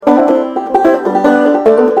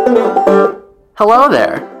Hello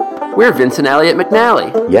there. We're Vince and Elliot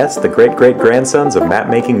McNally. Yes, the great-great-grandsons of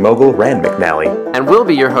map-making mogul Rand McNally. And we'll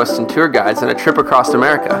be your hosts and tour guides on a trip across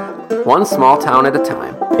America, one small town at a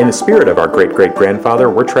time. In the spirit of our great-great-grandfather,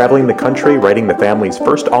 we're traveling the country, writing the family's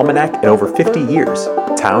first almanac in over 50 years.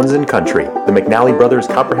 Towns and Country, the McNally Brothers'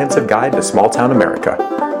 comprehensive guide to small-town America.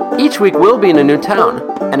 Each week we'll be in a new town,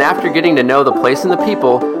 and after getting to know the place and the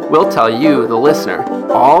people, we'll tell you, the listener,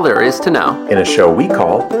 all there is to know. In a show we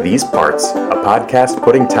call These Parts, a podcast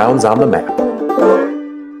putting towns on the map.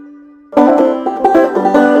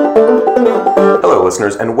 Hello,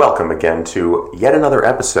 listeners, and welcome again to yet another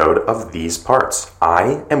episode of These Parts.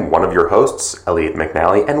 I am one of your hosts, Elliot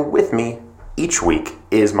McNally, and with me each week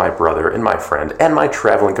is my brother and my friend and my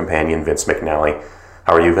traveling companion, Vince McNally.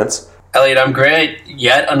 How are you, Vince? Elliot, I'm great.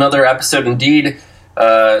 Yet another episode indeed.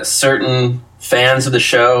 Certain fans of the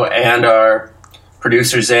show and our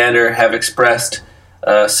producer Xander have expressed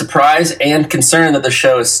surprise and concern that the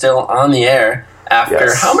show is still on the air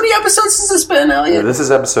after how many episodes has this been, Elliot? This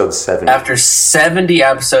is episode 70. After 70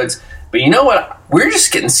 episodes. But you know what? We're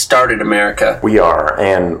just getting started, America. We are,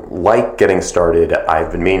 and like getting started,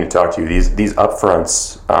 I've been meaning to talk to you. These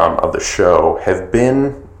upfronts of the show have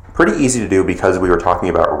been pretty easy to do because we were talking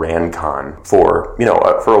about RandCon for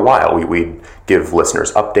a while. We'd give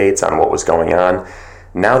listeners updates on what was going on.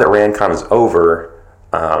 Now that RandCon is over,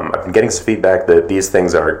 I've been getting some feedback that these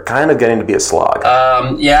things are kind of getting to be a slog.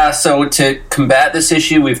 So to combat this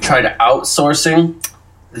issue, we've tried outsourcing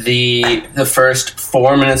the first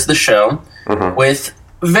 4 minutes of the show with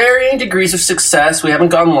varying degrees of success. We haven't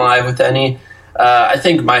gone live with any. I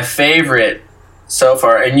think my favorite so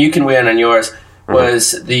far, and you can weigh in on yours,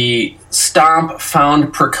 was the stomp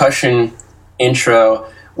found percussion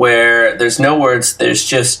intro where there's no words, there's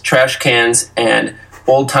just trash cans and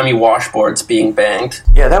old-timey washboards being banged.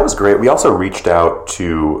 Yeah, that was great. We also reached out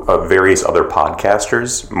to various other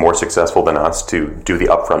podcasters, more successful than us, to do the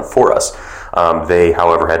upfront for us. They,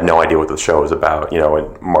 however, had no idea what the show was about.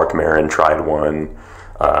 Mark Maron tried one,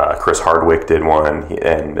 Chris Hardwick did one,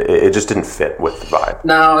 and it just didn't fit with the vibe.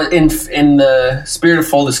 Now, in the spirit of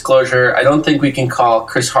full disclosure, I don't think we can call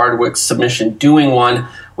Chris Hardwick's submission doing one.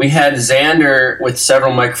 We had Xander, with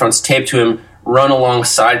several microphones taped to him, run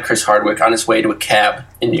alongside Chris Hardwick on his way to a cab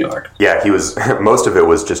in New York. Yeah, he was. Most of it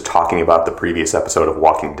was just talking about the previous episode of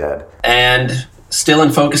Walking Dead. And still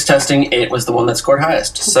in focus testing, it was the one that scored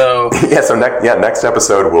highest. So next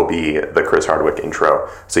episode will be the Chris Hardwick intro,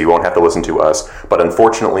 so you won't have to listen to us. But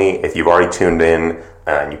unfortunately, if you've already tuned in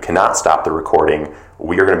and you cannot stop the recording,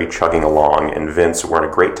 we are going to be chugging along. And Vince, we're in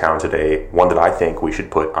a great town today, one that I think we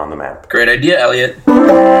should put on the map. Great idea, Elliot.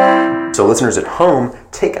 So listeners at home,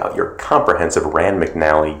 take out your comprehensive Rand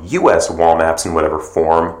McNally U.S. wall maps in whatever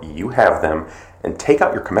form you have them, and take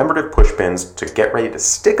out your commemorative push pins to get ready to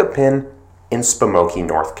stick a pin in Spokane,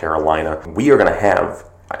 North Carolina. We are going to have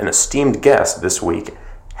an esteemed guest this week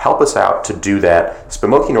help us out to do that.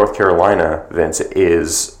 Spokane, North Carolina, Vince,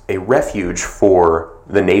 is a refuge for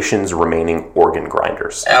the nation's remaining organ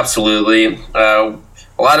grinders. Absolutely. A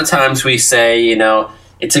lot of times we say,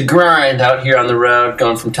 it's a grind out here on the road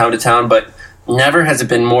going from town to town, but never has it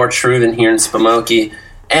been more true than here in Spokane.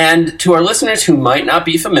 And to our listeners who might not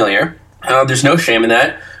be familiar, there's no shame in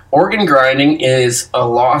that. Organ grinding is a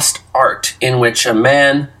lost art in which a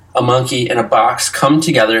man, a monkey, and a box come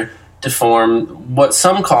together to form what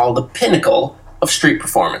some call the pinnacle of street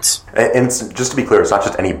performance. And just to be clear, it's not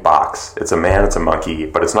just any box. It's a man, it's a monkey,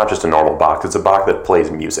 but it's not just a normal box. It's a box that plays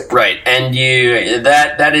music. Right, and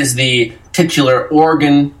that is the titular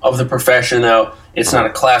organ of the profession, though. It's not a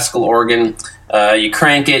classical organ. You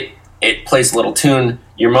crank it, it plays a little tune.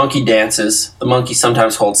 Your monkey dances. The monkey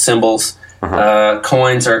sometimes holds cymbals.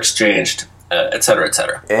 Coins are exchanged, et cetera, et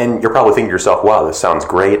cetera. And you're probably thinking to yourself, wow, this sounds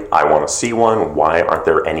great. I want to see one. Why aren't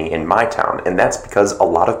there any in my town? And that's because a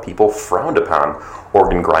lot of people frowned upon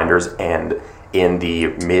organ grinders, and in the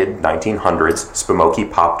mid-1900s, Spokane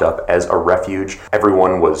popped up as a refuge.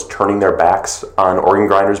 Everyone was turning their backs on organ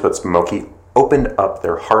grinders, but Spokane opened up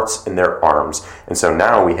their hearts and their arms. And so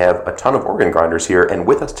now we have a ton of organ grinders here, and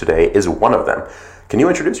with us today is one of them. Can you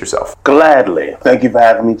introduce yourself? Gladly. Thank you for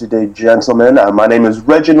having me today, gentlemen. My name is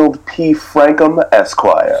Reginald P. Frankham,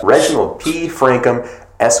 Esquire. Reginald P. Frankham,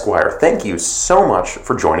 Esquire. Thank you so much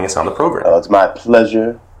for joining us on the program. It's my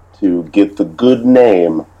pleasure to get the good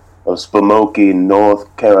name of Spokane,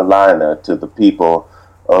 North Carolina to the people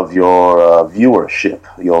of your viewership,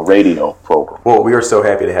 your radio program. Well, we are so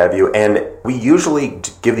happy to have you, and we usually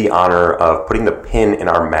give the honor of putting the pin in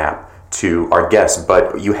our map to our guest,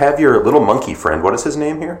 but you have your little monkey friend. What is his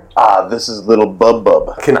name here? This is little Bub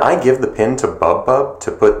Bub. Can I give the pin to Bub Bub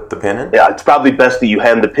to put the pin in? Yeah, it's probably best that you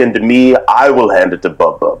hand the pin to me. I will hand it to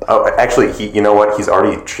Bub Bub. Oh, actually, you know what? He's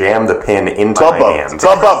already jammed the pin into Bub my Bub. hand.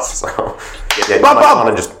 Bub Bub. So, yeah, Bub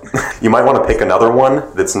Bub. you might want to pick another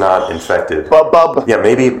one that's not infected. Bub Bub. Yeah,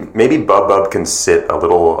 maybe Bub Bub can sit a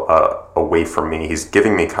little away from me. He's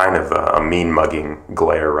giving me kind of a mean mugging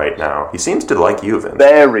glare right now. He seems to like you, Vince.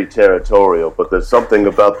 Very territorial, but there's something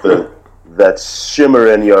about that shimmer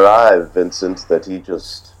in your eye, Vincent, that he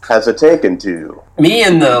just has a taken to. Me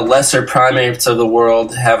and the lesser primates of the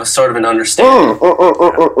world have a sort of an understanding.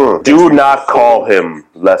 Do not call him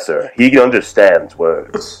lesser. He understands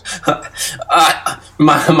words.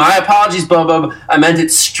 My apologies, Bub. I meant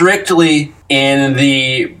it strictly in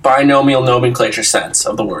the binomial nomenclature sense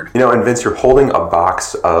of the word. You know, and Vince, you're holding a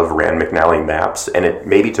box of Rand McNally maps, and it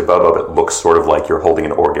maybe to Bub Bub it looks sort of like you're holding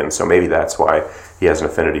an organ, so maybe that's why he has an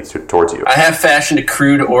affinity towards you. I have fashioned a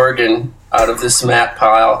crude organ out of this map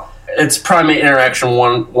pile. It's primate interaction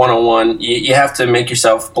 101. You have to make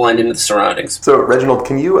yourself blend into the surroundings. So, Reginald,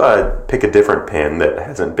 can you pick a different pin that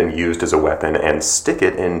hasn't been used as a weapon and stick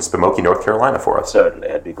it in Spokane, North Carolina for us? Certainly,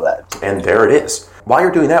 I'd be glad to. And there it is. While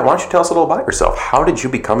you're doing that, why don't you tell us a little about yourself? How did you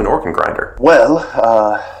become an organ grinder? Well,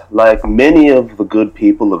 like many of the good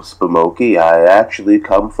people of Spokane, I actually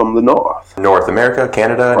come from the north. North America,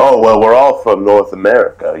 Canada? Oh, well, we're all from North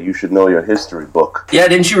America. You should know your history book. Yeah,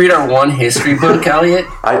 didn't you read our one history book, Elliot?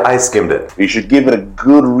 I skimmed it. You should give it a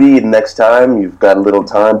good read next time. You've got a little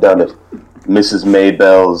time down at Mrs.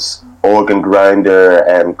 Maybell's Organ Grinder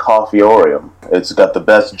and Coffeeorium. It's got the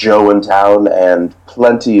best Joe in town and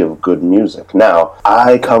plenty of good music. Now,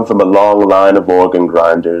 I come from a long line of organ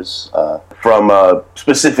grinders, from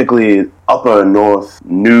specifically Upper North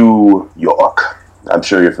New York. I'm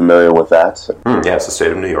sure you're familiar with that. Yeah, it's the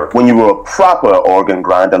state of New York. When you were a proper organ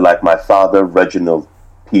grinder like my father, Reginald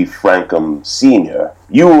P. Frankham Sr.,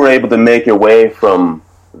 you were able to make your way from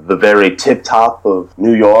the very tip-top of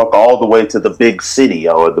New York all the way to the big city,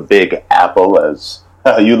 or the Big Apple, as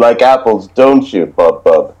you like apples, don't you, Bub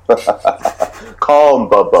Bub? Calm,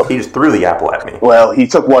 Bub Bub. He just threw the apple at me. Well, he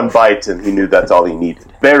took one bite and he knew that's all he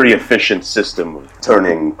needed. Very efficient system of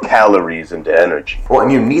turning calories into energy. Well,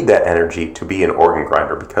 and you need that energy to be an organ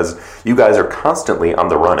grinder because you guys are constantly on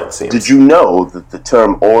the run, it seems. Did you know that the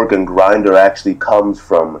term organ grinder actually comes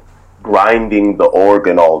from grinding the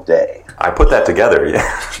organ all day? I put that together,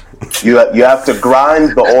 yeah. You have to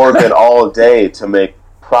grind the organ all day to make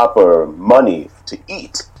proper money to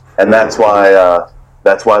eat. And that's why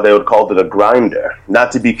they would call it a grinder.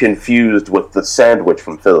 Not to be confused with the sandwich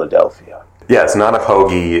from Philadelphia. Yeah, it's not a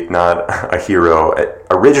hoagie, not a hero.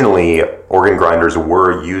 Originally, organ grinders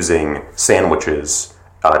were using sandwiches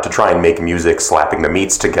to try and make music, slapping the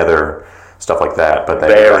meats together, stuff like that. But then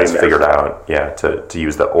you guys figured out, to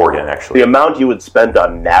use the organ, actually. The amount you would spend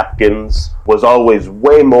on napkins was always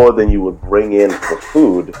way more than you would bring in for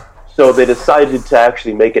food. So they decided to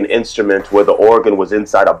actually make an instrument where the organ was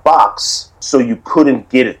inside a box, so you couldn't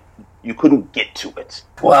get it. You couldn't get to it.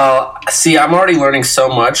 Well, see, I'm already learning so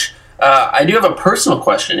much. I do have a personal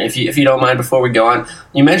question, if you don't mind, before we go on.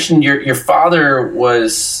 You mentioned your father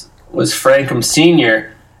was Frankham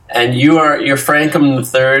Sr., and you're Frankham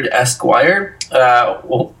III Esquire.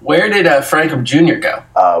 Where did Frankham Jr.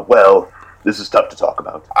 go? Well, this is tough to talk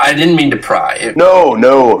about. I didn't mean to pry.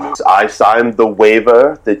 No. I signed the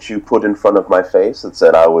waiver that you put in front of my face and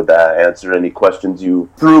said I would answer any questions you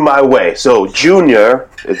threw my way. So, Junior,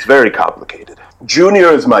 it's very complicated. Junior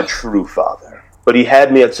is my true father, but he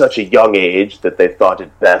had me at such a young age that they thought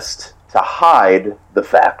it best to hide the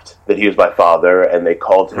fact that he was my father, and they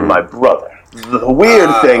called him my brother. The weird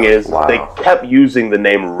thing is, they kept using the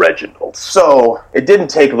name Reginald. So, it didn't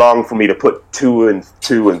take long for me to put 2 and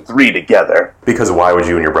 2 and 3 together. Because why would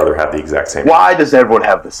you and your brother have the exact same name? Why does everyone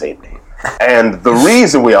have the same name? And the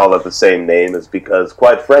reason we all have the same name is because,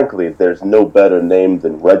 quite frankly, there's no better name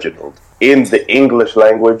than Reginald in the English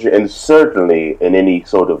language, and certainly in any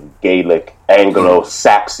sort of Gaelic,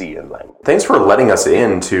 Anglo-Saxon language. Thanks for letting us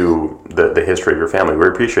into the history of your family. We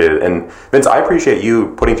appreciate it. And Vince, I appreciate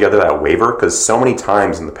you putting together that waiver, because so many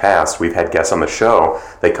times in the past we've had guests on the show,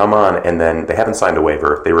 they come on and then they haven't signed a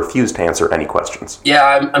waiver. They refuse to answer any questions.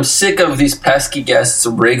 Yeah, I'm sick of these pesky guests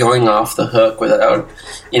wriggling off the hook without,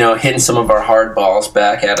 hitting some of our hard balls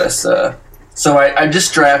back at us. So I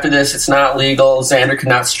just drafted this. It's not legal. Xander could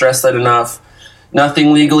not stress that enough.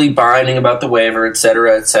 Nothing legally binding about the waiver,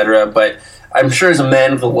 etc., etc. But I'm sure as a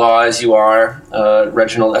man of the law as you are,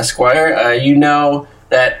 Reginald Esquire, you know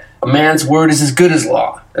that a man's word is as good as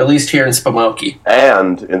law. at least here in Spamoky.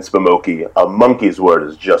 And in Spamoky, a monkey's word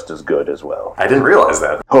is just as good as well. I didn't realize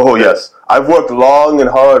that. Oh, yes. I've worked long and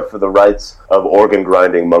hard for the rights of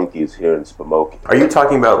organ-grinding monkeys here in Spamoky. Are you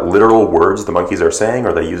talking about literal words the monkeys are saying, or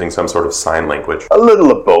are they using some sort of sign language? A little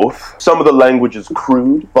of both. Some of the language is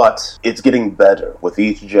crude, but it's getting better with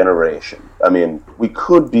each generation. I mean, we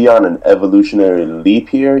could be on an evolutionary leap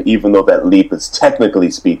here, even though that leap is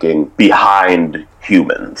technically speaking behind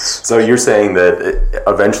humans. So you're saying that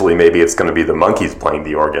eventually maybe it's going to be the monkeys playing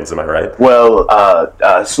the organs, am I right? Well,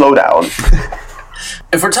 slow down.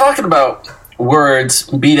 If we're talking about words,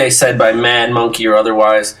 be they said by man, monkey, or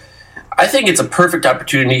otherwise, I think it's a perfect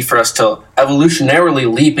opportunity for us to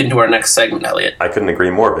evolutionarily leap into our next segment, Elliot. I couldn't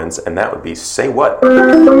agree more, Vince, and that would be Say What?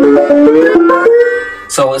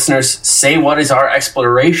 So, listeners, Say What is our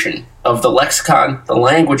exploration of the lexicon, the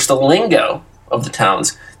language, the lingo of the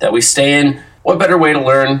towns that we stay in. What better way to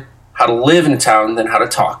learn how to live in a town than how to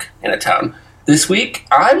talk in a town? This week,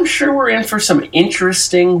 I'm sure we're in for some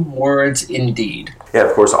interesting words indeed. Yeah,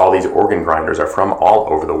 of course, all these organ grinders are from all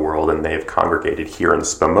over the world, and they've congregated here in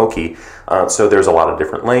Spamoky. So there's a lot of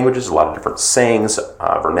different languages, a lot of different sayings,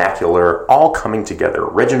 vernacular, all coming together.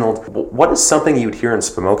 Reginald, what is something you'd hear in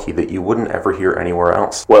Spamoky that you wouldn't ever hear anywhere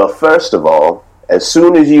else? Well, first of all, as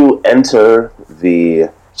soon as you enter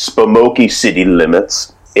the Spamoky city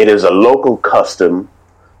limits, it is a local custom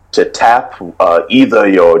to tap either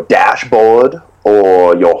your dashboard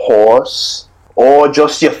or your horse or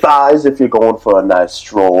just your thighs if you're going for a nice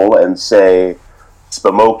stroll and say,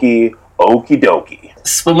 Spamoky okie dokie.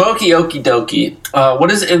 Spamoky okie dokie.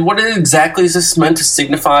 What exactly is this meant to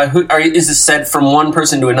signify? Is this said from one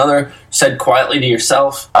person to another, said quietly to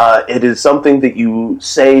yourself? It is something that you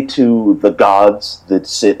say to the gods that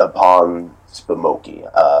sit upon Spamoky.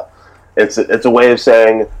 It's a way of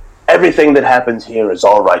saying, everything that happens here is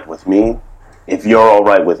all right with me. If you're all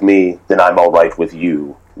right with me, then I'm all right with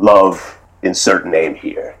you. Love, insert name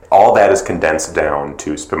here. All that is condensed down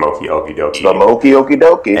to Spamoky okie dokie. Spamoky okie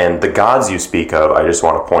dokie. And the gods you speak of, I just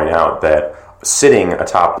want to point out that sitting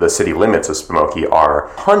atop the city limits of Spamoky are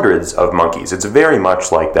hundreds of monkeys. It's very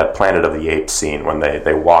much like that Planet of the Apes scene when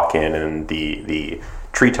they walk in and the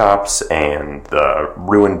treetops and the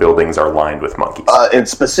ruined buildings are lined with monkeys. And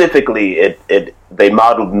specifically, they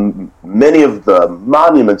modeled many of the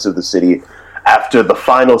monuments of the city after the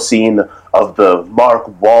final scene of the Mark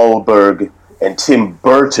Wahlberg and Tim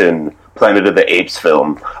Burton Planet of the Apes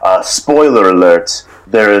film. Spoiler alert,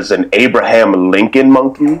 there is an Abraham Lincoln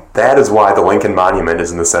monkey. That is why the Lincoln Monument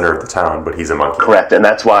is in the center of the town, but he's a monkey. Correct, and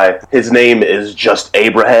that's why his name is just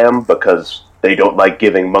Abraham, because they don't like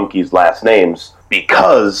giving monkeys last names,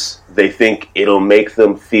 because they think it'll make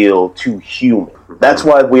them feel too human. That's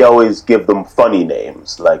why we always give them funny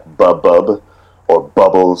names, like Bub or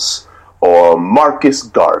Bubbles, or Marcus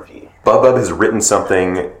Garvey. Bub has written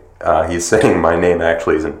something. He's saying my name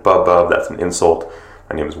actually isn't Bub. That's an insult.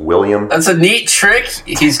 My name is William. That's a neat trick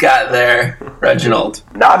he's got there, Reginald.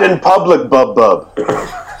 Not in public, Bub.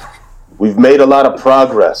 We've made a lot of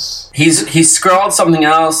progress. He's scrawled something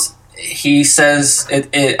else. He says,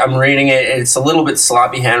 I'm reading it, it's a little bit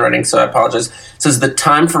sloppy handwriting, so I apologize. It says, the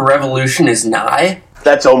time for revolution is nigh.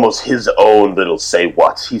 That's almost his own little say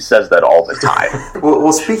what. He says that all the time.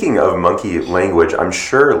 Well, speaking of monkey language, I'm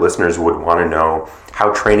sure listeners would want to know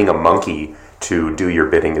how training a monkey to do your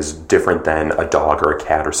bidding is different than a dog or a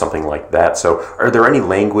cat or something like that. So are there any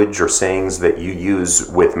language or sayings that you use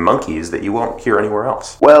with monkeys that you won't hear anywhere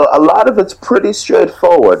else? Well, a lot of it's pretty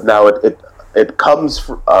straightforward. Now, it comes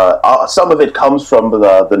from, some of it comes from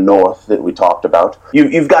the north that we talked about.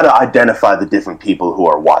 You've got to identify the different people who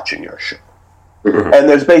are watching your show. Mm-hmm. And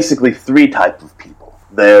there's basically three types of people.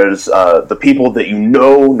 There's the people that you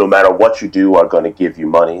know, no matter what you do, are going to give you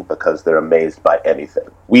money because they're amazed by anything.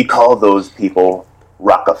 We call those people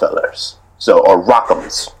Rockefellers. Or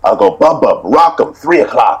Rock'ems. I'll go, Bub, Rock'em, 3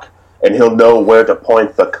 o'clock. And he'll know where to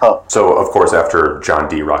point the cup. So, of course, after John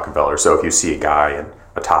D. Rockefeller, so if you see a guy in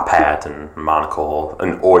a top hat and monocle,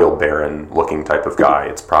 an oil baron looking type of guy,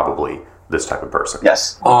 it's probably this type of person.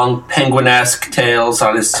 Yes. Long penguin-esque tails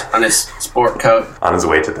on his sport coat. On his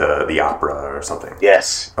way to the opera or something.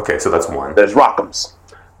 Yes. Okay, so that's one. There's Rock'ems.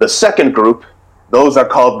 The second group, those are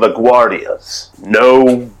called LaGuardias.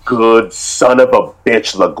 No good son of a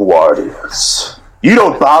bitch LaGuardias. You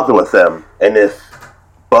don't bother with them, and if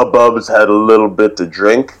Bub's had a little bit to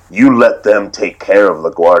drink, you let them take care of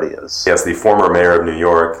LaGuardias. Yes, the former mayor of New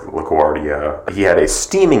York, LaGuardia, he had a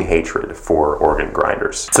steaming hatred for organ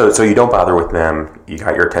grinders. So you don't bother with them, you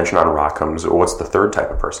got your attention on Rock'ems. What's the third type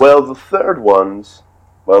of person? Well, the third ones,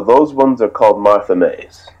 those ones are called Martha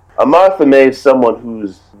Mays. A Martha May is someone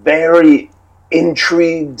who's very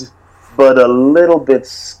intrigued, but a little bit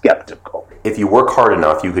skeptical. If you work hard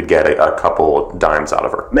enough, you could get a couple dimes out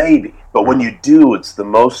of her. Maybe. But when you do, it's the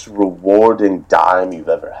most rewarding dime you've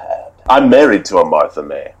ever had. I'm married to a Martha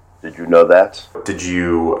May. Did you know that? Did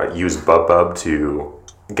you use Bub to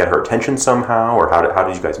get her attention somehow, or how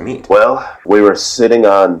did you guys meet? Well, we were sitting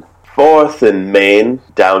on 4th and Main,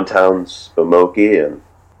 downtown Spokane, and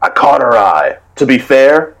I caught her eye. To be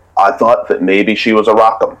fair, I thought that maybe she was a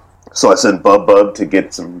Rockham. So I sent Bub to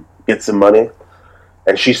get some money,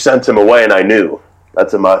 and she sent him away, and I knew.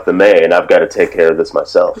 That's a Martha May, and I've got to take care of this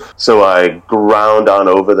myself. So I ground on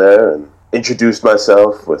over there and introduced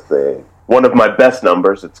myself with one of my best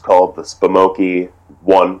numbers. It's called the Spokane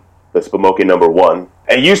 1, the Spokane number 1.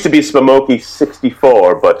 It used to be Spokane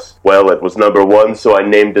 64, but, well, it was number 1, so I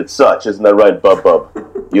named it such. Isn't that right, Bub?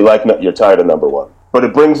 You're tired of number 1. But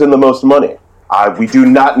it brings in the most money. We do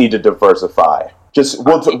not need to diversify.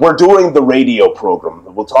 We're doing the radio program.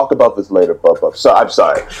 We'll talk about this later, Bub. So, I'm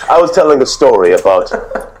sorry. I was telling a story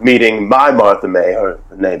about meeting my Martha May. Her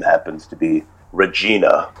name happens to be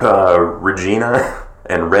Regina. Regina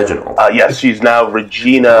and Reginald. Yes, she's now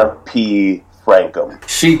Regina P. Frankham.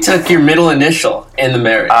 She took your middle initial in the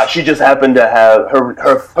marriage. She just happened to have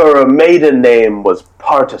her maiden name was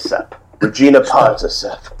Particep. Regina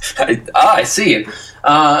Particep. I see.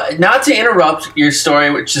 Not to interrupt your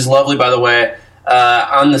story, which is lovely, by the way.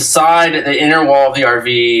 On the side, the inner wall of the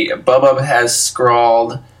RV, Bub has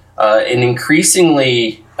scrawled in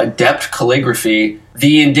increasingly adept calligraphy,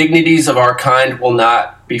 "The indignities of our kind will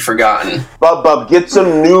not be forgotten." Bub, get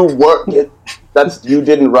some new work. You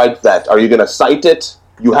didn't write that. Are you going to cite it?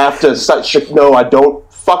 You have to cite. No, I don't.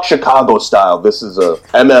 Fuck Chicago style. This is a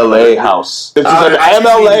MLA house. This is an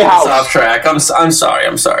MLA house. Off track. I'm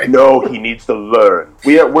sorry. No, he needs to learn.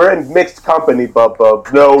 We're in mixed company, Bub.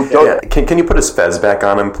 No, don't. Yeah. Can you put his fez back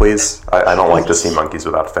on him, please? I don't like to see monkeys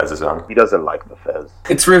without fezzes on. He doesn't like the fez.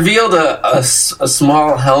 It's revealed a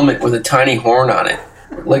small helmet with a tiny horn on it,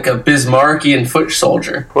 like a Bismarckian foot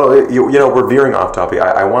soldier. Well, you know, we're veering off topic.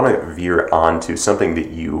 I want to veer on to something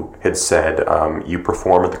that you had said. You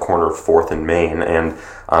perform at the corner of 4th and Main, and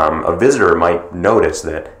a visitor might notice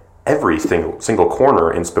that every single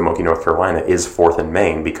corner in Spokane, North Carolina is 4th and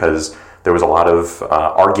Main, because there was a lot of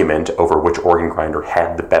argument over which organ grinder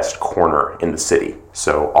had the best corner in the city.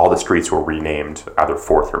 So all the streets were renamed either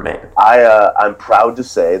 4th or Main. I'm proud to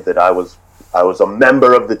say that I was a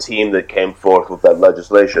member of the team that came forth with that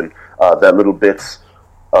legislation. That little bit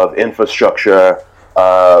of infrastructure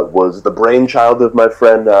was the brainchild of my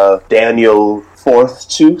friend Daniel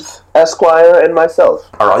Forthtooth Esquire and myself.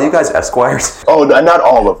 Are all you guys Esquires? Oh, not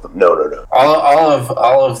all of them. No. All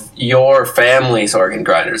of your family's organ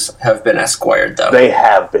grinders have been esquired, though. They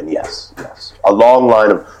have been, yes. A long line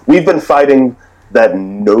of... We've been fighting that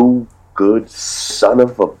no good son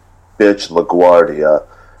of a bitch LaGuardia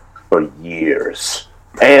for years.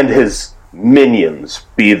 And his minions,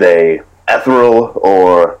 be they ethereal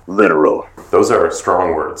or literal. Those are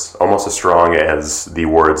strong words, almost as strong as the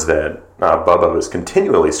words that Bubba is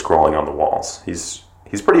continually scrawling on the walls. He's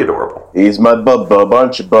pretty adorable. He's my Bub,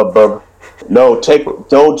 aren't you, Bub? No,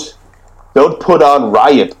 don't put on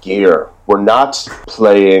riot gear. We're not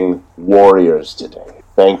playing warriors today.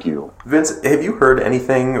 Thank you. Vince, have you heard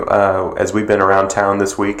anything as we've been around town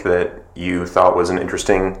this week that you thought was an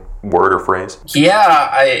interesting word or phrase?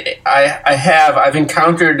 Yeah, I have. I've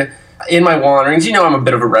encountered in my wanderings. You know, I'm a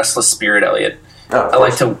bit of a restless spirit, Elliot. I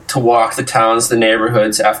like to walk the towns, the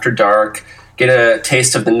neighborhoods after dark, get a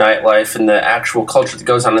taste of the nightlife and the actual culture that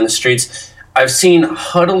goes on in the streets. I've seen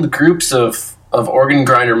huddled groups of organ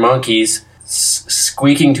grinder monkeys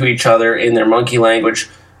squeaking to each other in their monkey language,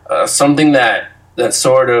 something that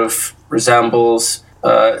sort of resembles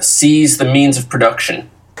seize the means of production.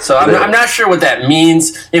 So I'm not sure what that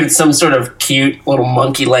means, if it's some sort of cute little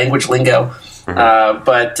monkey language lingo.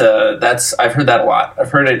 But I've heard that a lot.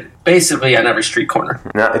 I've heard it basically on every street corner.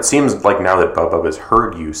 Now, it seems like now that Bub has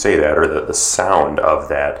heard you say that, or the sound of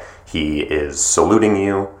that, he is saluting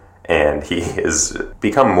you, and he has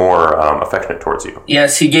become more affectionate towards you.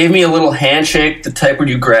 Yes, he gave me a little handshake, the type where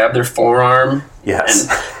you grab their forearm yes.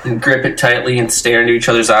 and grip it tightly and stare into each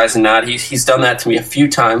other's eyes and nod. He's done that to me a few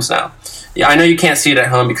times now. Yeah, I know you can't see it at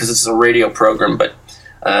home because this is a radio program, but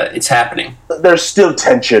it's happening. There's still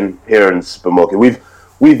tension here in Spokane.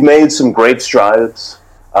 We've made some great strides.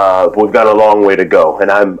 We've got a long way to go, and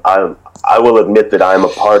I will admit that I'm a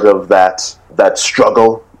part of that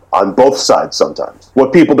struggle on both sides sometimes.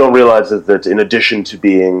 What people don't realize is that in addition to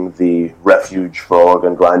being the refuge for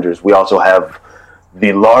organ grinders, we also have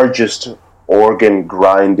the largest organ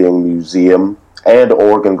grinding museum and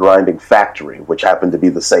organ grinding factory, which happened to be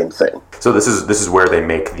the same thing. So this is where they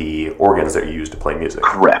make the organs that you use to play music.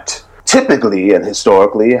 Correct. Typically and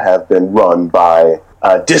historically have been run by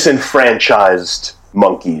disenfranchised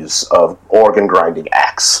monkeys of organ grinding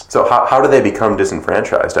acts. So how do they become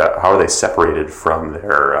disenfranchised? How are they separated from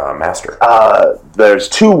their master? There's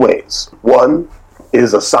two ways. One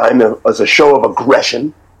is a show of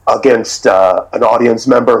aggression against an audience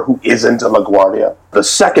member who isn't a LaGuardia. The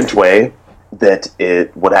second way that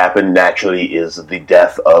it would happen naturally is the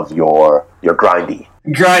death of your grindee.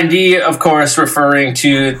 Grindee, of course, referring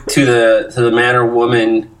to the man or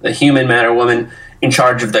woman, the human man or woman in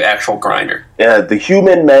charge of the actual grinder. The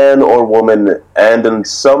human man or woman, and on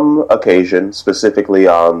some occasion, specifically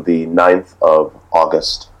on the 9th of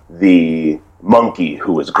August, the monkey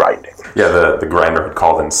who was grinding. Yeah, the grinder had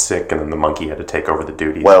called in sick, and then the monkey had to take over the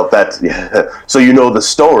duty. Well, so you know the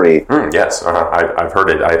story. Yes, I've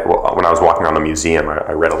heard it. When I was walking around the museum,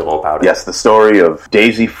 I read a little about it. Yes, the story of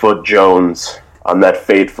Daisy Foot Jones on that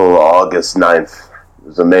fateful August 9th. It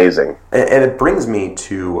was amazing. And it brings me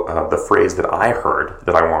to the phrase that I heard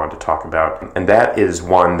that I wanted to talk about, and that is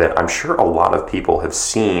one that I'm sure a lot of people have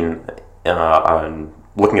seen on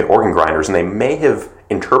looking at organ grinders, and they may have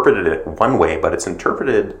interpreted it one way, but it's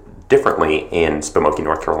interpreted differently in Spelunky,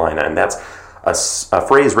 North Carolina, and that's a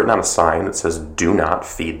phrase written on a sign that says, "Do not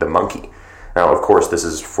feed the monkey." Now, of course, this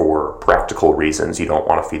is for practical reasons. You don't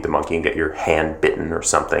want to feed the monkey and get your hand bitten or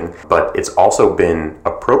something. But it's also been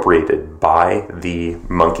appropriated by the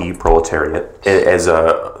monkey proletariat as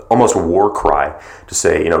a almost war cry to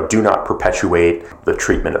say, do not perpetuate the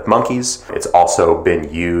treatment of monkeys. It's also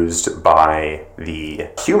been used by the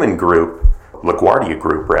human group, LaGuardia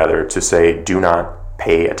group rather, to say, do not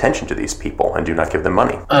pay attention to these people and do not give them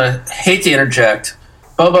money. Hate to interject.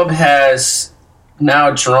 Bubub has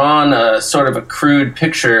now drawn a sort of a crude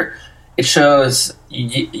picture. It shows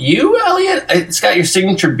you, Elliot. It's got your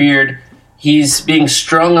signature beard. He's being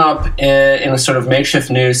strung up in a sort of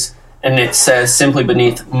makeshift noose, and it says simply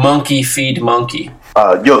beneath, "Monkey feed monkey."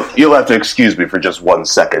 You'll have to excuse me for just 1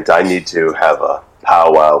 second. I need to have a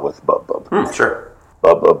powwow with Bub. Sure.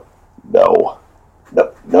 Bub, no,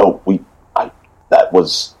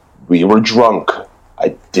 we were drunk.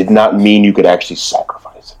 I did not mean you could actually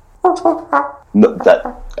sacrifice it. No,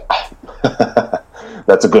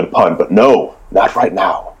 that's a good pun, but no, not right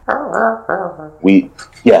now.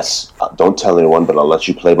 Don't tell anyone, but I'll let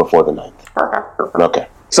you play before the 9th. Okay.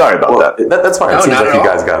 Sorry about that. That's fine. No, it seems like you all.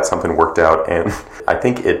 guys got something worked out, and I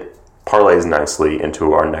think it parlays nicely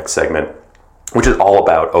into our next segment, which is all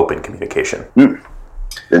about open communication.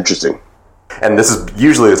 Interesting. And this is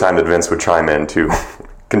usually the time that Vince would chime in to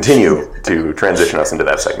continue to transition us into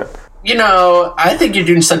that segment. I think you're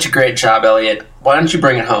doing such a great job, Elliot. Why don't you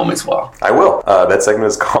bring it home as well? I will. That segment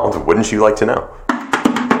is called Wouldn't You Like to Know?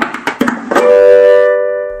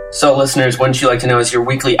 So, listeners, Wouldn't You Like to Know is your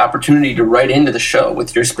weekly opportunity to write into the show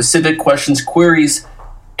with your specific questions, queries,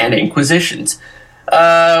 and inquisitions.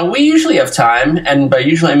 We usually have time, and by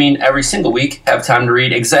usually I mean every single week, have time to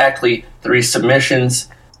read exactly 3 submissions.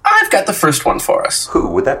 I've got the first one for us. Who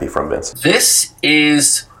would that be from, Vince? This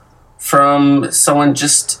is from someone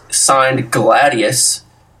just signed Gladius,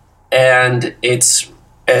 and it's,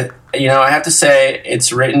 I have to say,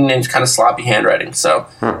 it's written in kind of sloppy handwriting, so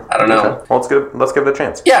I don't know. Okay. Well, let's give it a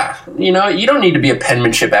chance. Yeah, you don't need to be a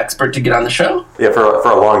penmanship expert to get on the show. Yeah, for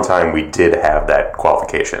a long time, we did have that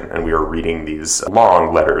qualification, and we were reading these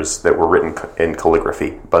long letters that were written in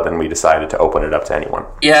calligraphy, but then we decided to open it up to anyone.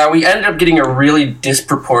 Yeah, we ended up getting a really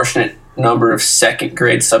disproportionate number of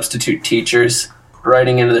second-grade substitute teachers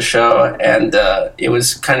writing into the show, and it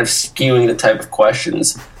was kind of skewing the type of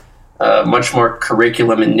questions, much more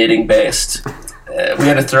curriculum and knitting based. We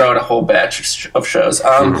had to throw out a whole batch of shows.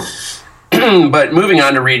 But moving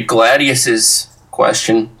on to read Gladius's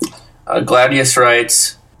question. Gladius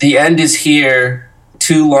writes, "The end is here.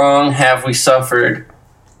 Too long have we suffered.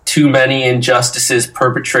 Too many injustices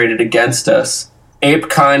perpetrated against us. Ape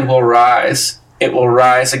kind will rise. It will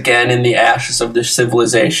rise again in the ashes of this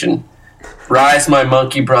civilization. Rise, my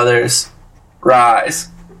monkey brothers, rise."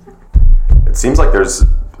 It seems like there's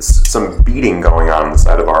some beating going on the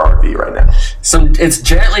side of our RV right now. It's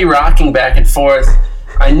gently rocking back and forth.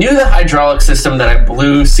 I knew the hydraulic system that I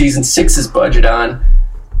blew Season 6's budget on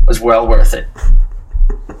was well worth it.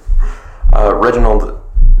 Reginald,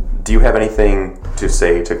 do you have anything to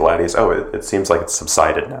say to Gladius? Oh, it seems like it's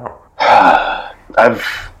subsided now. I've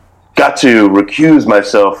got to recuse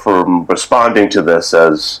myself from responding to this,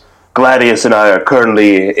 as Gladius and I are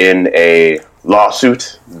currently in a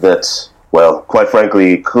lawsuit that well, quite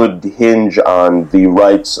frankly, could hinge on the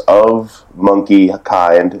rights of monkey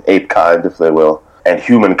kind, ape kind, if they will, and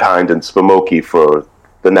humankind in Spamoki for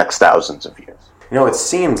the next thousands of years. It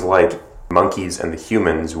seems like monkeys and the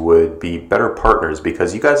humans would be better partners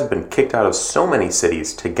because you guys have been kicked out of so many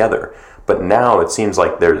cities together. But now it seems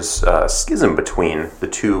like there's a schism between the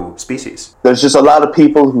two species. There's just a lot of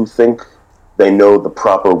people who think they know the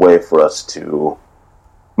proper way for us to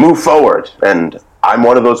move forward, and I'm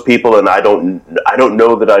one of those people, and I don't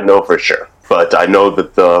know that I know for sure. But I know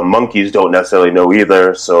that the monkeys don't necessarily know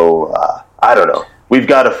either, so I don't know. We've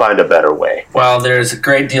got to find a better way. Well, there's a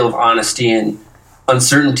great deal of honesty and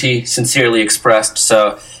uncertainty sincerely expressed,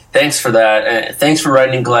 so thanks for that. Thanks for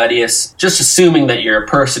writing Gladius. Just assuming that you're a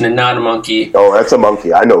person and not a monkey. Oh, that's a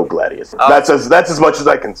monkey. I know Gladius. That's as much as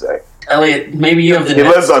I can say. Elliot, maybe you have the He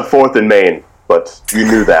lives on 4th and Main, but you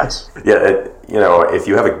knew that. Yeah, if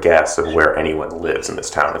you have a guess of where anyone lives in this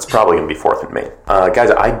town, it's probably going to be 4th and Main. Guys,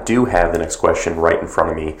 I do have the next question right in front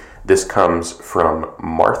of me. This comes from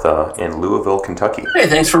Martha in Louisville, Kentucky. Hey,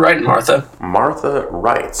 thanks for writing, Martha. Martha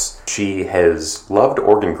writes, she has loved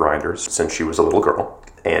organ grinders since she was a little girl,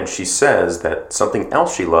 and she says that something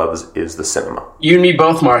else she loves is the cinema. You and me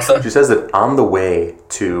both, Martha. She says that on the way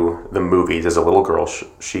to the movies as a little girl,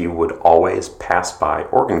 she would always pass by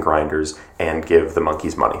organ grinders and give the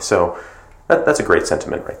monkeys money. So that's a great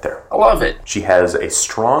sentiment right there. I love it. She has a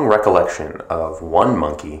strong recollection of one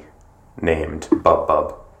monkey named Bub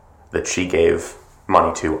Bub that she gave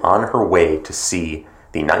money to on her way to see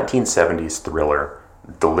the 1970s thriller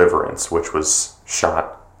Deliverance, which was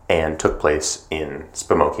shot and took place in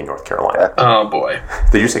Spamoki, North Carolina. Oh, boy.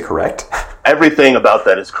 Did you say correct? Everything about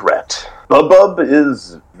that is correct. Bub Bub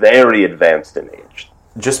is very advanced in age.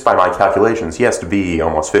 Just by my calculations, he has to be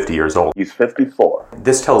almost 50 years old. He's 54.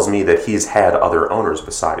 This tells me that he's had other owners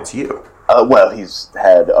besides you. Well, he's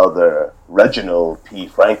had other Reginald P.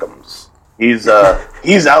 Frankums. He's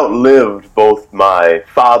outlived both my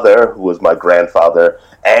father, who was my grandfather,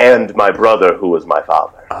 and my brother, who was my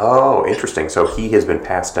father. Oh, interesting. So he has been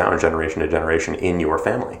passed down generation to generation in your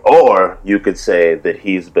family. Or you could say that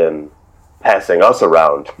he's been passing us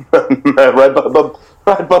around. Right, Bub Bub?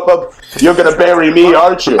 Right, Bub Bub? You're going to bury me,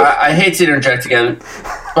 aren't you? I hate to interject again.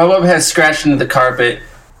 Bub has scratched into the carpet.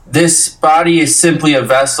 This body is simply a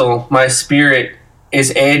vessel. My spirit is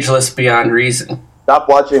ageless beyond reason. Stop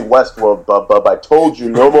watching Westworld, Bub Bub. I told you,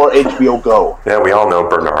 no more HBO Go. Yeah, we all know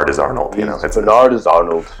Bernard is Arnold. Bernard is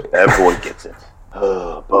Arnold. Everyone gets it.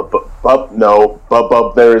 Bub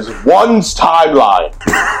Bub, there is one timeline.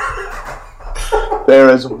 There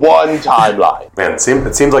is one timeline. Man, it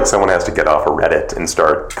seems like someone has to get off of Reddit and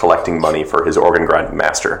start collecting money for his organ grinding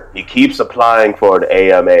master. He keeps applying for an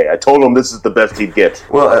AMA. I told him this is the best he'd get.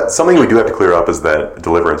 Well, something we do have to clear up is that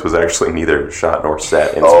Deliverance was actually neither shot nor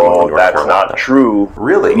set in North Carolina. That's not true.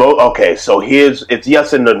 Really? Okay, so it's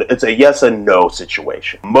a yes and no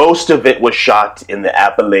situation. Most of it was shot in the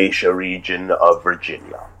Appalachia region of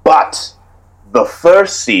Virginia. But the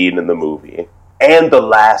first scene in the movie and the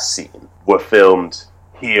last scene were filmed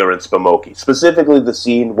here in Spamoki. Specifically the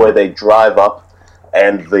scene where they drive up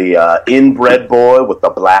and the inbred boy with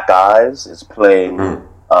the black eyes is playing,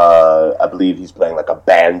 I believe he's playing like a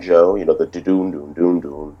banjo, the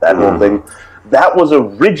do-doon-doon-doon-doon, that whole thing. That was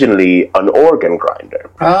originally an organ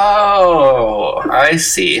grinder. Oh, I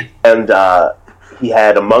see. And he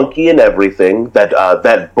had a monkey and everything.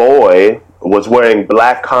 That boy was wearing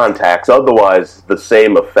black contacts, otherwise the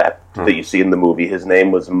same effect that you see in the movie. His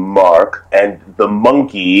name was Mark, and the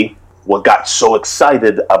monkey got so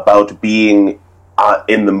excited about being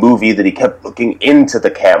in the movie that he kept looking into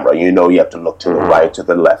the camera. You have to look to the right, to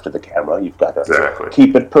the left of the camera. You've got to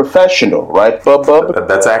keep it professional, right, Bub Bub?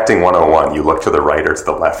 That's acting 101. You look to the right or to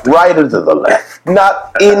the left. Right or to the left.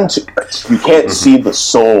 Not into it. You can't see the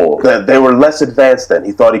soul. They were less advanced then.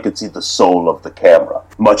 He thought he could see the soul of the camera.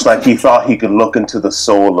 Much like he thought he could look into the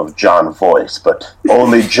soul of John Voight, but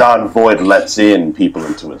only John Voight lets in people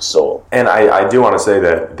into his soul. And I do want to say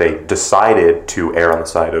that they decided to err on the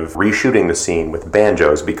side of reshooting the scene with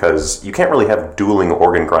banjos because you can't really have dueling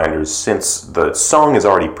organ grinders since the song is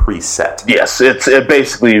already preset. Yes, it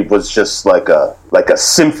basically was just like a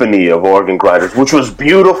symphony of organ grinders, which was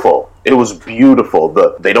beautiful. It was beautiful.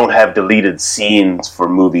 They don't have deleted scenes for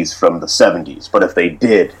movies from the 70s, but if they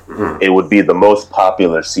did, it would be the most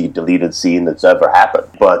popular deleted scene that's ever happened.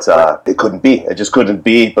 But it couldn't be. It just couldn't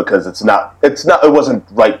be because it wasn't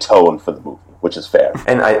right tone for the movie, which is fair.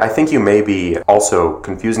 And I think you may be also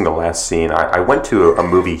confusing the last scene. I went to a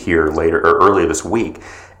movie here earlier this week,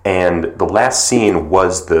 And the last scene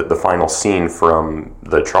was the final scene from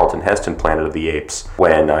the Charlton Heston Planet of the Apes,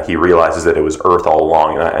 when he realizes that it was Earth all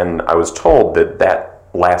along. And I was told that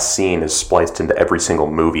last scene is spliced into every single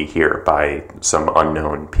movie here by some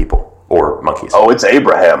unknown people, or monkeys. Oh, it's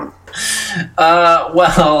Abraham.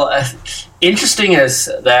 Well, interesting as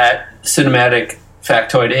that cinematic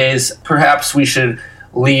factoid is, perhaps we should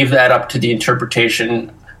leave that up to the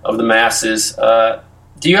interpretation of the masses.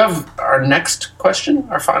 Do you have our next question,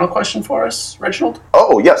 our final question for us, Reginald?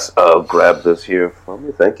 Oh, yes. I'll grab this here for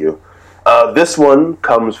me. Thank you. This one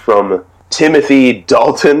comes from Timothy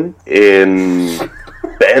Dalton in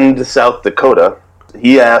Bend, South Dakota.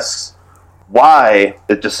 He asks, why?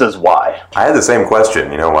 It just says why. I had the same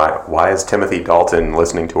question. Why is Timothy Dalton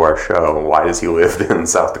listening to our show? Why does he live in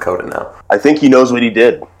South Dakota now? I think he knows what he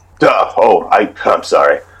did. I'm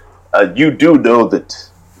sorry. You do know that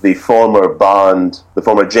the former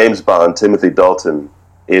James Bond, Timothy Dalton,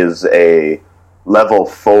 is a level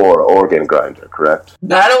 4 organ grinder, correct?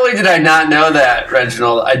 Not only did I not know that,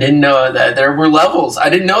 Reginald, I didn't know that there were levels. I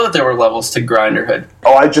didn't know that there were levels to grinderhood.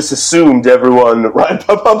 Oh, I just assumed everyone... Right?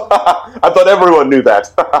 I thought everyone knew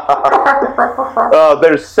that.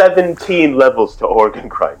 There's 17 levels to organ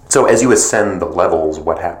grinder. So as you ascend the levels,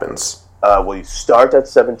 what happens? Well, you start at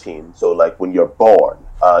 17, so like when you're born,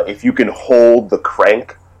 if you can hold the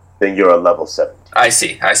crank, then you're a level 17. I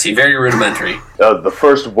see. Very rudimentary.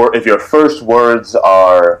 If your first words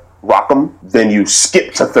are rock'em, then you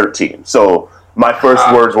skip to 13. So my first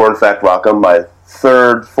words were in fact rock'em. My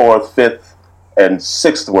third, fourth, fifth, and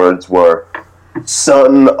sixth words were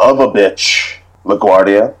son of a bitch,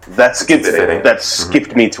 LaGuardia. That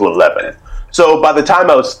skipped me to 11. So by the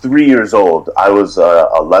time I was 3 years old, I was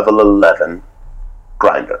a level 11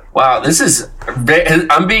 grinder. Wow,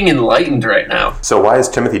 I'm being enlightened right now. So why is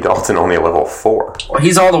Timothy Dalton only a level 4? Well,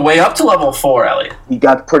 he's all the way up to level 4, Elliot. He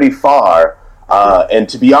got pretty far, and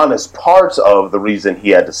to be honest, part of the reason he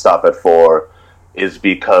had to stop at 4 is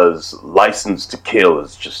because License to Kill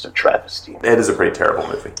is just a travesty. It is a pretty terrible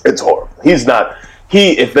movie. It's horrible.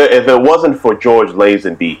 If it wasn't for George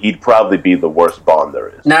Lazenby, he'd probably be the worst Bond there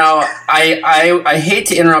is. Now, I hate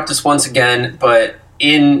to interrupt us once again, but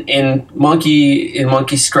in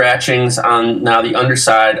monkey scratchings on now the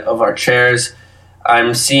underside of our chairs,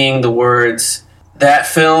 I'm seeing the words, "That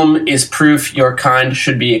film is proof your kind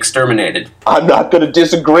should be exterminated." I'm not going to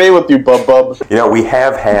disagree with you, Bub. We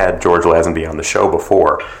have had George Lazenby on the show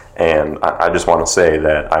before, and I just want to say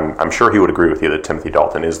that I'm sure he would agree with you that Timothy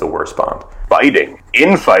Dalton is the worst Bond.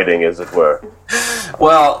 Infighting, as it were.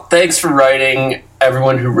 Well, thanks for writing,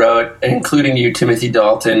 everyone who wrote, including you, Timothy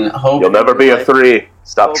Dalton. You'll never be a 3.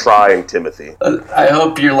 Stop trying, Timothy. I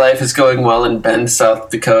hope your life is going well in Bend, South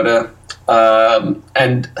Dakota.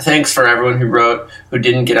 And thanks for everyone who wrote, who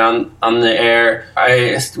didn't get on the air.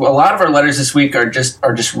 A lot of our letters this week are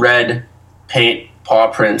just red paint paw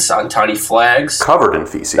prints on tiny flags. Covered in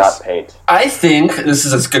feces. Not paint. I think this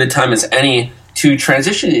is as good a time as any to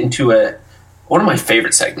transition into one of my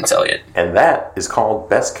favorite segments, Elliot. And that is called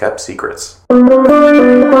Best Kept Secrets.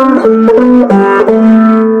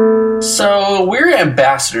 So we're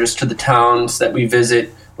ambassadors to the towns that we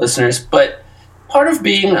visit, listeners, but part of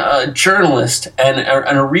being a journalist and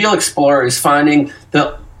a real explorer is finding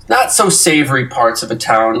the not so savory parts of a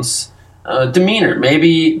town's demeanor,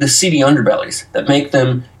 maybe the seedy underbellies that make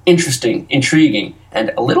them interesting, intriguing,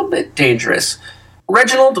 and a little bit dangerous.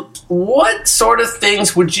 Reginald, what sort of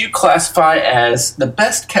things would you classify as the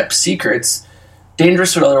best kept secrets,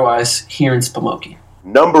 dangerous or otherwise, here in Spamoky?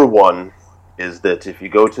 Number 1 is that if you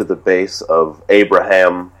go to the base of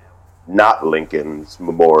Abraham, not Lincoln's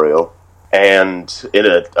memorial, and in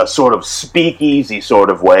a sort of speakeasy sort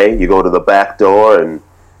of way, you go to the back door and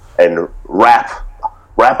rap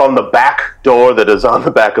on the back door that is on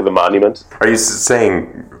the back of the monument. Are you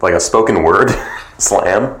saying like a spoken word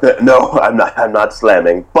slam? No, I'm not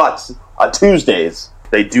slamming. But on Tuesdays,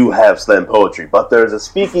 they do have slam poetry. But there's a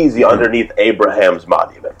speakeasy underneath Abraham's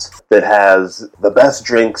monument that has the best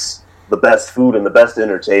drinks, the best food, and the best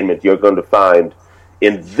entertainment you're going to find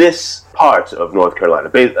in this part of North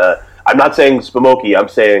Carolina. I'm not saying Spamoky, I'm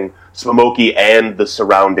saying Spamoky and the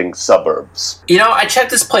surrounding suburbs. I checked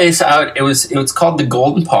this place out. It was called the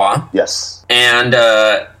Golden Paw. Yes. And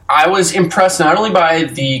I was impressed not only by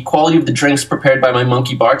the quality of the drinks prepared by my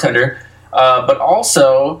monkey bartender, but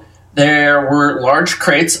also there were large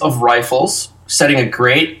crates of rifles, setting a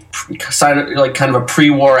great kind of a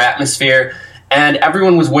pre-war atmosphere, and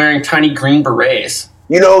everyone was wearing tiny green berets.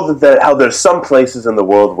 You know how there's some places in the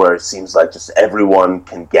world where it seems like just everyone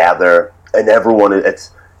can gather, and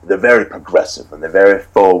they're very progressive, and they're very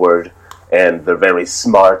forward, and they're very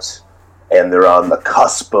smart, and they're on the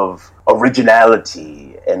cusp of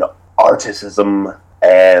originality and artisanship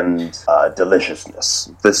and deliciousness.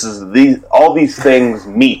 All these things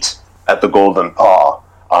meet at the Golden Paw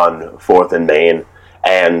on 4th and Main,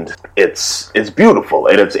 and it's beautiful,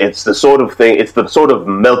 and it's the sort of thing, it's the sort of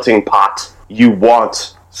melting pot you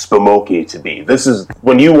want Spamoky to be. This is,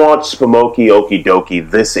 when you want Spamoky Okie Dokie,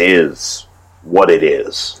 this is what it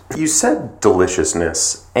is. You said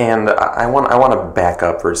deliciousness, and I want to back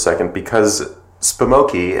up for a second, because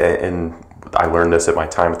Spamoky, and I learned this at my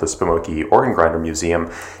time at the Spamoky Organ Grinder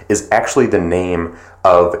Museum, is actually the name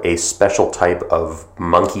of a special type of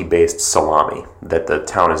monkey-based salami that the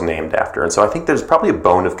town is named after. And so I think there's probably a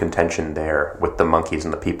bone of contention there with the monkeys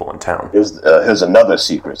and the people in town. Here's another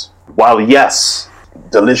secret. While yes,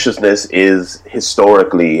 deliciousness is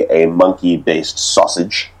historically a monkey-based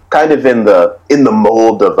sausage, kind of in the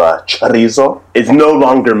mold of a chorizo, it's no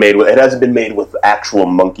longer made with, it hasn't been made with actual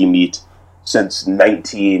monkey meat since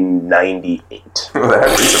 1998.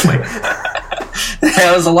 That recently.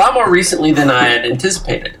 That was a lot more recently than I had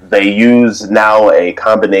anticipated. They use now a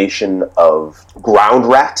combination of ground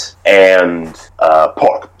rat and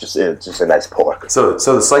pork, just a nice pork. So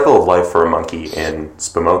the cycle of life for a monkey in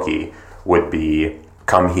Spamoky would be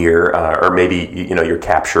come here, or maybe you're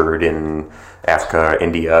captured in Africa,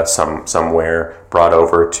 India, somewhere, brought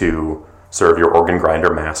over to serve your organ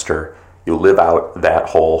grinder master. You live out that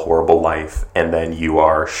whole horrible life, and then you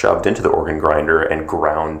are shoved into the organ grinder and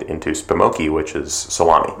ground into Spamoky, which is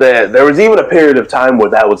salami. There was even a period of time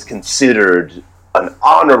where that was considered an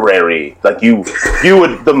honorary, like you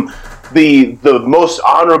would, the most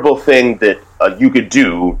honorable thing that you could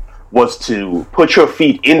do was to put your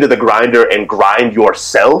feet into the grinder and grind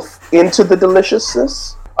yourself into the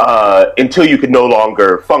deliciousness until you could no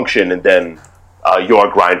longer function, and then your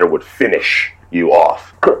grinder would finish you off.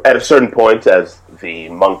 At a certain point, as the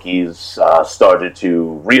monkeys started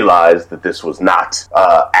to realize that this was not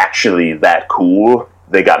actually that cool,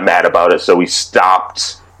 they got mad about it, so we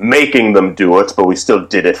stopped making them do it, but we still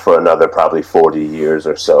did it for another probably 40 years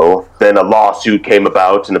or so. Then a lawsuit came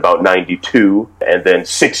about in about 92, and then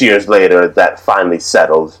 6 years later, that finally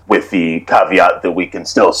settled with the caveat that we can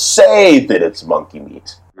still say that it's monkey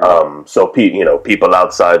meat. So people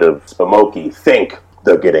outside of Spamoky think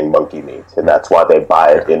they're getting monkey meat, and that's why they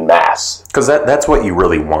buy it in mass. Because that's what you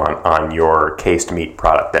really want on your cased meat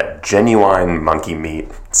product, that genuine monkey meat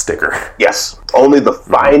sticker. Yes, only the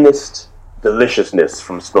finest deliciousness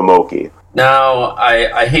from Spamoky. Now,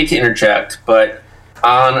 I hate to interject, but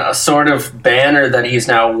on a sort of banner that he's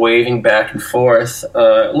now waving back and forth,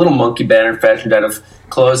 a little monkey banner fashioned out of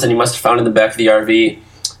clothes that he must have found in the back of the RV,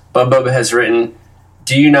 Bub has written,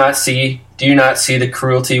 Do you not see the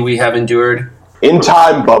cruelty we have endured? In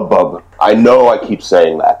time, Bub. I know I keep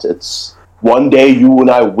saying that. It's one day you and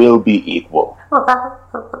I will be equal.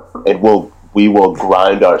 We will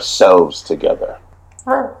grind ourselves together.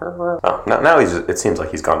 Oh, now it seems like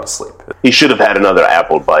he's gone to sleep. He should have had another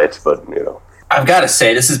apple bite, but I've got to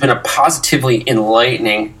say, this has been a positively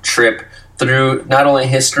enlightening trip through not only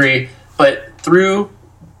history, but through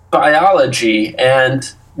biology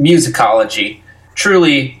and musicology.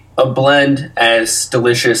 Truly a blend as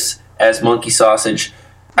delicious as monkey sausage.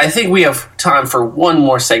 I think we have time for one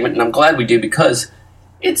more segment, and I'm glad we do, because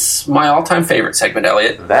it's my all-time favorite segment,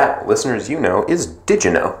 Elliot. That, listeners, is Did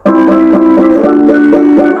You Know?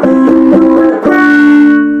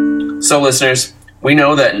 So, listeners, we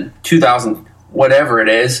know that in 2000, whatever it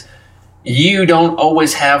is, you don't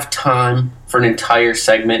always have time for an entire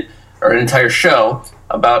segment or an entire show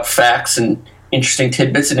about facts and interesting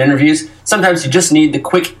tidbits and interviews. Sometimes you just need the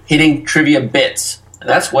quick-hitting trivia bits. And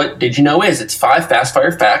that's what Did You Know is. It's 5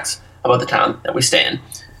 fast-fire facts about the town that we stay in.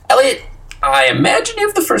 Elliot, I imagine you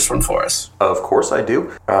have the first one for us. Of course I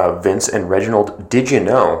do. Vince and Reginald, did you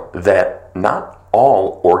know that not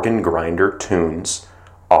all organ grinder tunes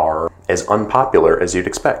are as unpopular as you'd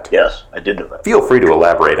expect? Yes, I did know that. Feel free to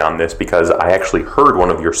elaborate on this, because I actually heard one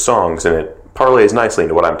of your songs, and it parlays nicely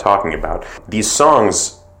into what I'm talking about. These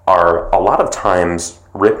songs are a lot of times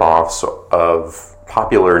rip-offs of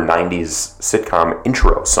popular 90s sitcom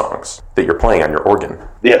intro songs that you're playing on your organ.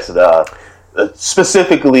 Yes,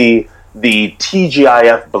 specifically the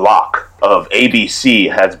TGIF block of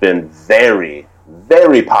ABC has been very,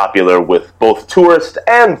 very popular with both tourists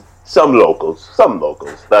and some locals.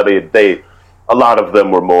 I mean, a lot of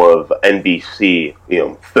them were more of NBC,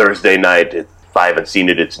 Thursday night, if I haven't seen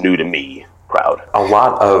it, it's new to me crowd. A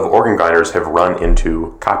lot of organ grinders have run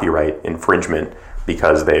into copyright infringement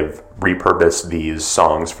because they've repurposed these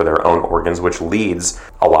songs for their own organs, which leads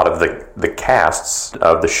a lot of the casts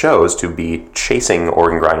of the shows to be chasing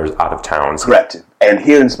organ grinders out of towns. Correct. And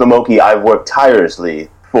here in Spamoky, I've worked tirelessly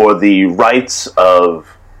for the rights of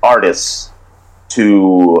artists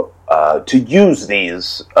to use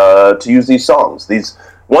these songs. These,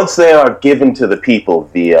 once they are given to the people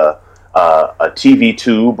via a TV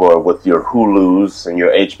tube or with your Hulus and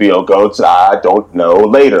your HBO Goats, I don't know,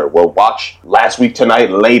 later. We'll watch Last Week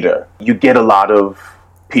Tonight later. You get a lot of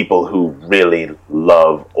people who really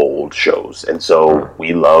love old shows, and so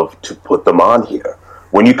we love to put them on here.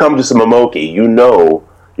 When you come to Spamoky, you know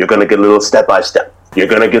you're going to get a little step-by-step. You're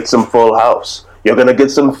going to get some Full House. You're going to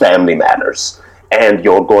get some Family Matters. And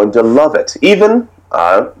you're going to love it. Even,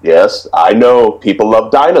 yes, I know people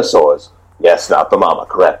love dinosaurs. Yes, not the mama,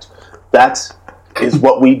 correct. That is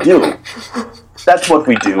what we do. That's what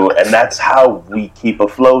we do, and that's how we keep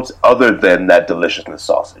afloat, other than that deliciousness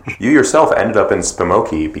sausage. You yourself ended up in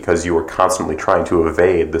Spamoky because you were constantly trying to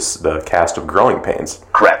evade the cast of Growing Pains.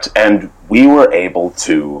 Correct, and we were able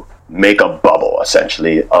to make a bubble,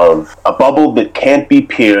 essentially, of a bubble that can't be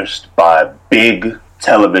pierced by big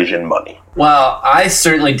television money. Well, I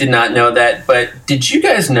certainly did not know that, but did you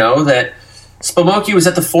guys know that Spamoky was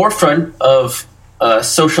at the forefront of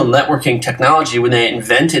social networking technology when they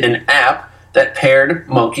invented an app that paired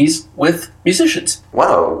monkeys with musicians?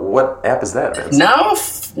 Wow, what app is that, Vince? Now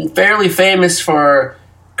fairly famous for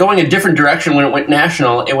going a different direction when it went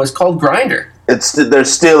national, it was called Grindr.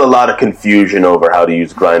 There's still a lot of confusion over how to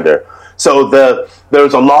use Grindr. So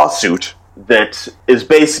there's a lawsuit that is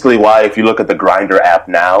basically why, if you look at the Grindr app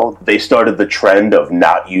now, they started the trend of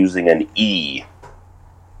not using an E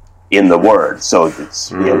in the word. So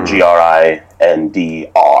it's Grindr.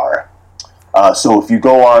 So if you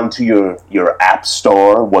go on to your app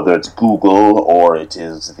store, whether it's Google or it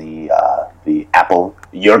is the Apple,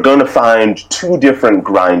 you're going to find two different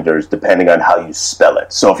grinders depending on how you spell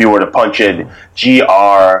it. So if you were to punch in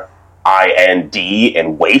Grind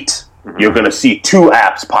and wait, you're going to see two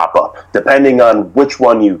apps pop up. Depending on which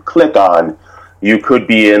one you click on, you could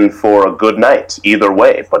be in for a good night either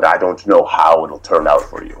way, but I don't know how it'll turn out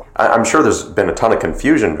for you. I'm sure there's been a ton of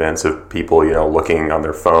confusion, Vince, of people, looking on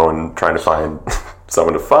their phone, trying to find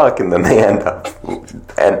someone to fuck, and then they end up,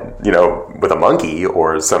 with a monkey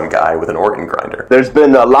or some guy with an organ grinder. There's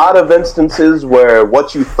been a lot of instances where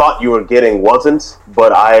what you thought you were getting wasn't,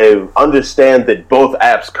 but I understand that both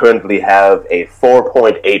apps currently have a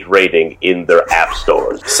 4.8 rating in their app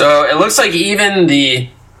stores. So it looks like even the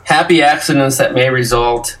happy accidents that may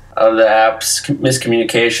result of the app's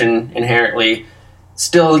miscommunication inherently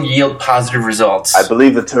still yield positive results. I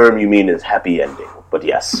believe the term you mean is happy ending, but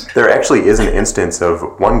yes. There actually is an instance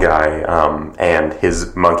of one guy and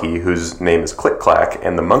his monkey whose name is Click Clack,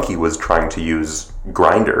 and the monkey was trying to use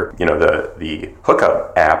Grindr, the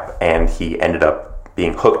hookup app, and he ended up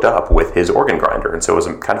being hooked up with his organ grinder, and so it was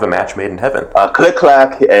kind of a match made in heaven. Click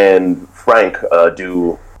Clack and Frank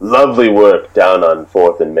do lovely work down on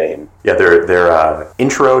 4th and Main. Yeah, their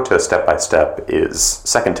intro to Step by Step is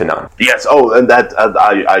second to none. Yes, and that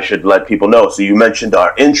I should let people know. So you mentioned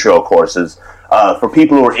our intro courses. For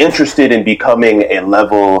people who are interested in becoming a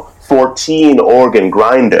level 14 organ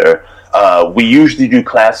grinder, we usually do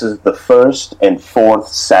classes the 1st and 4th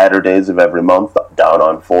Saturdays of every month down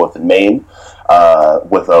on 4th and Main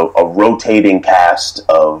with a rotating cast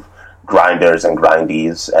of grinders and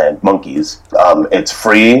grindies and monkeys. It's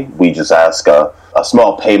free. We just ask a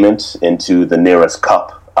small payment into the nearest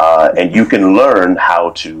cup, and you can learn how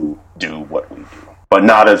to do what we do. But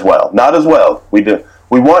not as well. Not as well.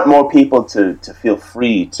 We want more people to feel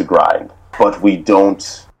free to grind, but we're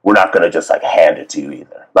not going to just hand it to you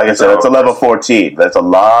either. Like I said, it's a level 14. That's a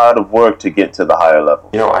lot of work to get to the higher level.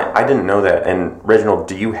 I didn't know that. And Reginald,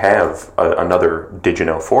 do you have another Did You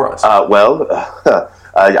Know for us?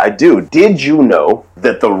 I do. Did you know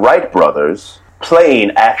that the Wright brothers'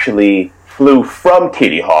 plane actually flew from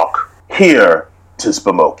Kitty Hawk here to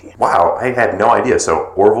Spamoky? Wow, I had no idea.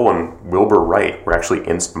 So Orville and Wilbur Wright were actually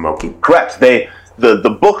in Spamoky? Correct.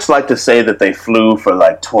 The books like to say that they flew for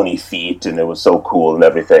 20 feet and it was so cool and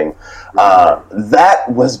everything. That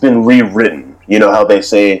has been rewritten. You know how they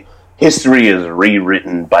say history is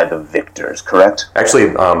rewritten by the victors, correct?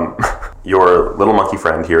 Actually, your little monkey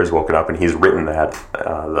friend here has woken up and he's written that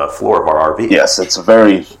the floor of our RV. Yes, it's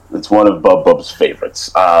one of Bub's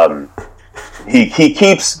favorites.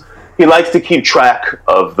 He likes to keep track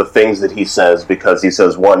of the things that he says, because he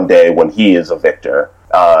says one day when he is a victor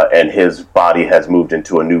and his body has moved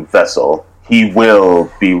into a new vessel, he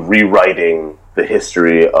will be rewriting the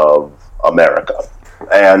history of America.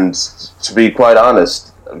 And to be quite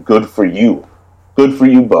honest, good for you. Good for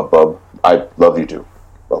you, Bub. I love you too.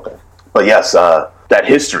 Okay. But yes, that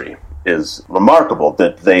history is remarkable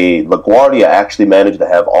that LaGuardia actually managed to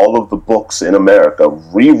have all of the books in America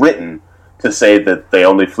rewritten to say that they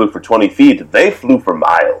only flew for 20 feet. They flew for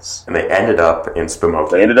miles. And they ended up in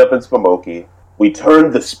Spumokey. We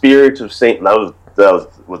turned the Spirit of St. Was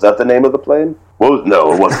that the name of the plane? Well,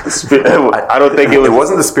 no, it wasn't the Spirit. I don't think it was. It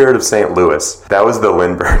wasn't the Spirit of St. Louis. That was the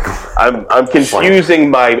Lindbergh. I'm confusing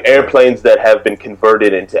my airplanes that have been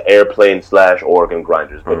converted into airplane/organ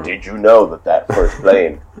grinders. But did you know that first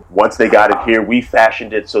plane, once they got it here, we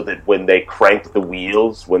fashioned it so that when they cranked the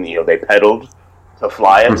wheels, when they pedaled to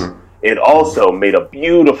fly it, it also made a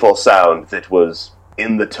beautiful sound that was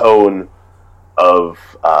in the tone of,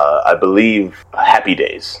 I believe, Happy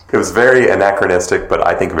Days. It was very anachronistic, but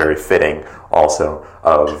I think very fitting also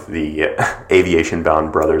of the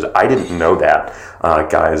aviation-bound brothers. I didn't know that,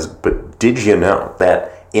 guys, but did you know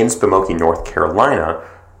that in Spumokey, North Carolina,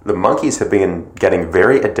 the monkeys have been getting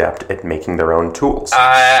very adept at making their own tools?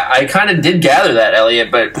 I kind of did gather that, Elliot,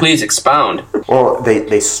 but please expound. Well,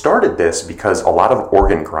 they started this because a lot of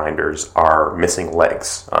organ grinders are missing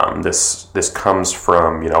legs. This comes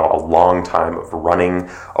from a long time of running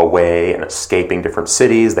away and escaping different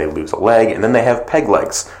cities. They lose a leg, and then they have peg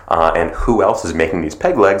legs. And who else is making these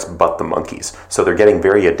peg legs but the monkeys? So they're getting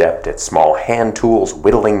very adept at small hand tools,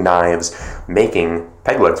 whittling knives, making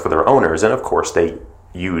peg legs for their owners, and of course they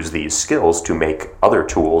use these skills to make other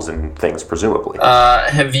tools and things, presumably.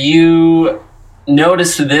 Have you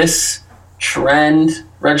noticed this trend,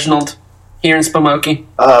 Reginald, here in Spumokey?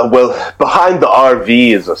 Well, behind the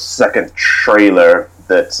RV is a second trailer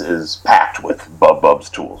that is packed with Bub's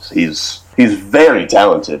tools. He's very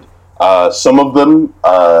talented. Some of them,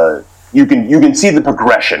 you can see the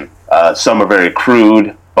progression. Some are very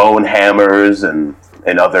crude, bone hammers and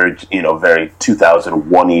other, very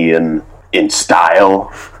 2001-ian in style,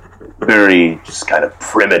 very just kind of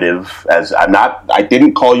primitive. I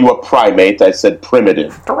didn't call you a primate. I said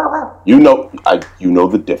primitive. You know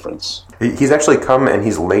the difference. He's actually come and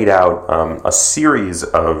he's laid out a series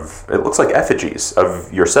of, it looks like effigies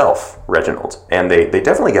of yourself, Reginald, and they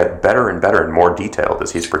definitely get better and better and more detailed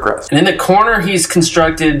as he's progressed. And in the corner, he's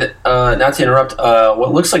constructed, not to interrupt,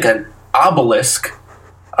 what looks like an obelisk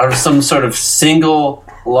out of some sort of single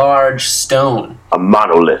large stone. A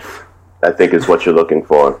monolith, I think, is what you're looking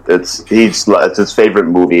for. It's his favorite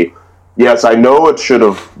movie. Yes, I know it should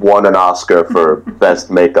have won an Oscar for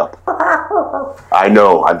best makeup. I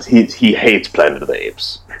know. He hates Planet of the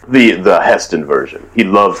Apes, the Heston version. He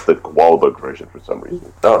loves the Wahlberg version for some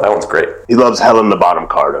reason. Oh, that one's great. He loves Helen the Bottom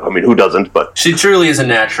Carter. I mean, who doesn't? But she truly is a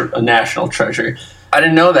national treasure. I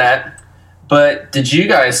didn't know that. But did you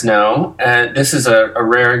guys know, and this is a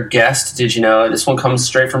rare guest, did you know, this one comes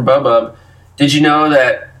straight from Bub, did you know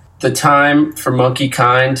that the time for monkey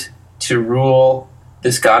kind to rule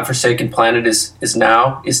this godforsaken planet is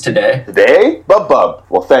today? Today? Bub.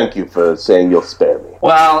 Well, thank you for saying you'll spare me.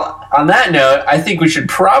 Well, on that note, I think we should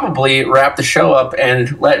probably wrap the show up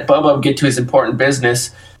and let Bub get to his important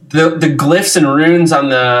business. The glyphs and runes on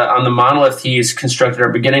the monolith he's constructed are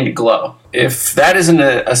beginning to glow. If that isn't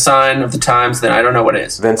a sign of the times, then I don't know what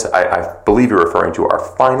is. Vince, I believe you're referring to our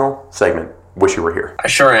final segment, Wish You Were Here. I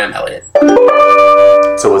sure am, Elliot.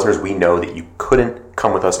 So listeners, we know that you couldn't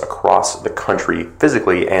come with us across the country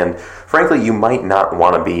physically, and frankly, you might not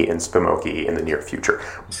want to be in Spumokey in the near future.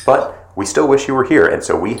 But we still wish you were here, and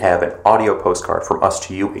so we have an audio postcard from us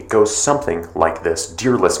to you. It goes something like this.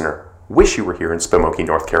 Dear listener, wish you were here in Spumokey,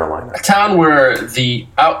 North Carolina. A town where the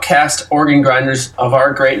outcast organ grinders of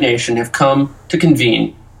our great nation have come to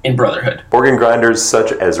convene in brotherhood. Organ grinders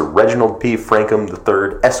such as Reginald P. Frankham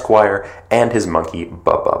III, Esquire, and his monkey,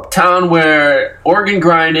 Bub. Town where organ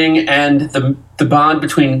grinding and the bond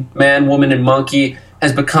between man, woman, and monkey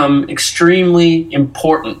has become extremely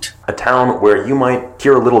important. A town where you might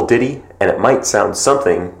hear a little ditty, and it might sound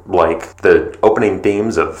something like the opening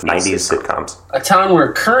themes of 90s sitcoms. A town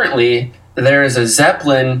where currently there is a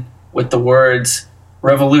Zeppelin with the words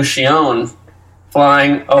Revolution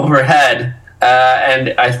flying overhead.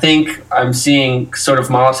 And I think I'm seeing sort of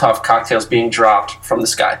Molotov cocktails being dropped from the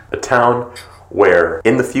sky. A town where,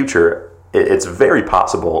 in the future, it's very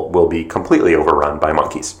possible will be completely overrun by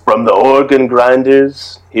monkeys. From the organ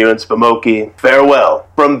grinders here in Spumokey, farewell.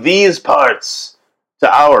 From these parts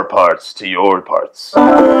to our parts to your parts.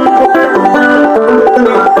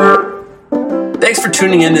 Thanks for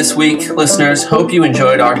tuning in this week, listeners. Hope you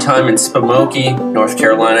enjoyed our time in Spokane, North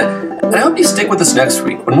Carolina. And I hope you stick with us next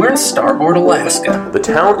week when we're in Starboard, Alaska. The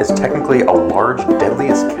town is technically a large,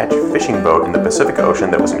 deadliest catch fishing boat in the Pacific Ocean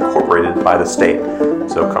that was incorporated by the state.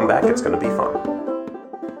 So come back, it's going to be fun.